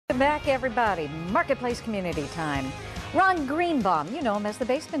Back, everybody. Marketplace Community Time. Ron Greenbaum, you know him as the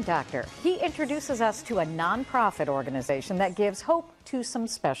Basement Doctor. He introduces us to a nonprofit organization that gives hope to some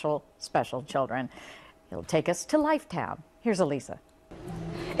special children. He'll take us to Lifetown. Here's Elisa.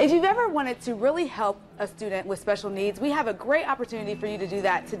 If you've ever wanted to really help a student with special needs, we have a great opportunity for you to do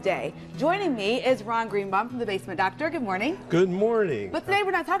that today. Joining me is Ron Greenbaum from the Basement Doctor. Good morning. Good morning. But today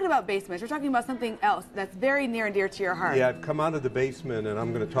we're not talking about basements. We're talking about something else that's very near and dear to your heart. Yeah, I've come out of the basement and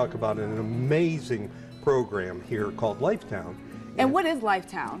I'm going to talk about an amazing program here called Lifetown. And what is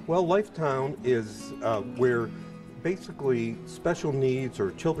Lifetown? Well, Lifetown is where basically special needs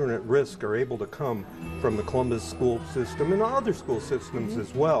or children at risk are able to come from the Columbus school system and other school systems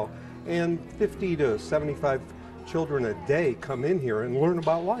as well. And 50 to 75 children a day come in here and learn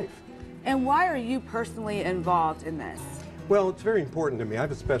about life. And why are you personally involved in this? Well, it's very important to me. I have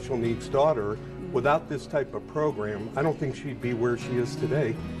a special needs daughter. Without this type of program, I don't think she'd be where she is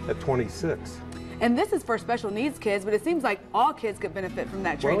today at 26. And this is for special needs kids, but it seems like all kids could benefit from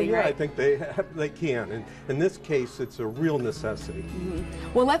that training, well, yeah, right? I think they can. And in this case, it's a real necessity.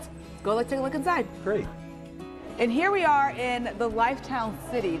 Well, let's take a look inside. Great. And here we are in the Lifetown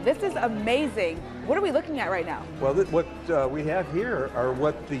City. This is amazing. What are we looking at right now? Well, what we have here are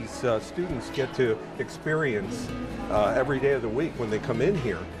what these students get to experience every day of the week when they come in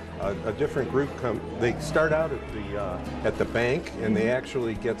here. A different group they start out at the bank and they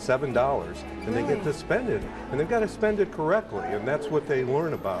actually get $7 and they get to spend it, and they've got to spend it correctly, and that's what they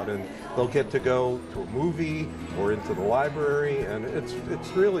learn about. And they'll get to go to a movie or into the library, and it's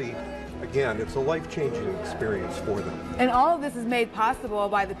really, again, it's a life-changing experience for them. And all of this is made possible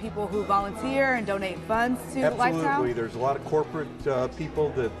by the people who volunteer and donate funds to Lifetown? Absolutely. There's a lot of corporate people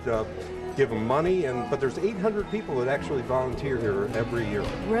that give them money, but there's 800 people that actually volunteer here every year.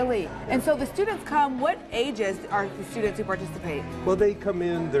 Really? And so the students come, what ages are the students who participate? Well, they come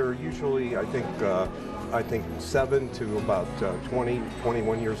in, they're usually, I think 7 to about 20,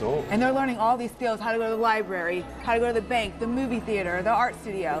 21 years old. And they're learning all these skills, how to go to the library, how to go to the bank, the movie theater, the art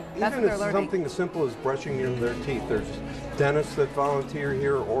studio. That's what they're learning. Even something as simple as brushing their teeth. There's dentists that volunteer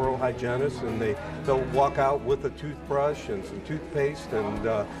here, oral hygienists, and they'll walk out with a toothbrush and some toothpaste, and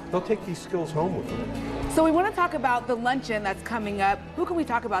they'll take these skills home with them. So we want to talk about the luncheon that's coming up. Who can we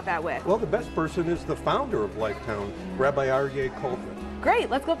talk about that with? Well, the best person is the founder of Lifetown, Rabbi Aryeh Kolfin.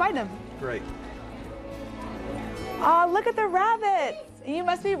 Great, let's go find him. Great. Oh, look at the rabbits. You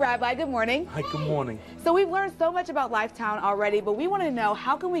must be Rabbi. Good morning. Hi, good morning. So we've learned so much about Lifetown already, but we want to know,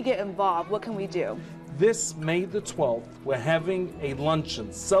 how can we get involved? What can we do? This May the 12th, we're having a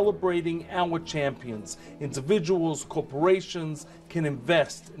luncheon celebrating our champions. Individuals, corporations can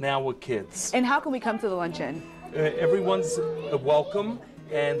invest in our kids. And how can we come to the luncheon? Everyone's welcome,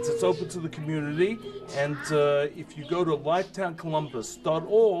 and it's open to the community. And if you go to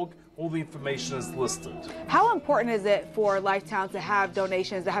lifetowncolumbus.org, all the information is listed. How important is it for Lifetown to have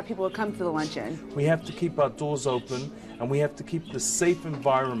donations, to have people come to the luncheon? We have to keep our doors open, and we have to keep the safe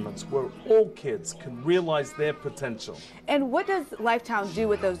environments where all kids can realize their potential. And what does Lifetown do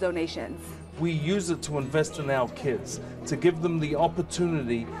with those donations? We use it to invest in our kids, to give them the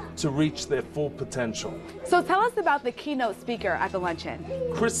opportunity to reach their full potential. So tell us about the keynote speaker at the luncheon.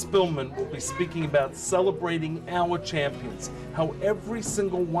 Chris Spielman will be speaking about celebrating our champions, how every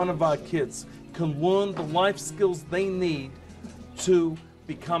single one of our kids can learn the life skills they need to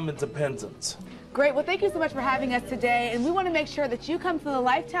become independent. Great. Well, thank you so much for having us today, and we want to make sure that you come to the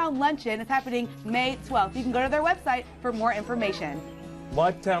Lifetown Luncheon. It's happening May 12th. You can go to their website for more information.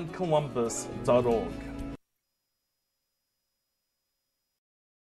 Lifetowncolumbus.org.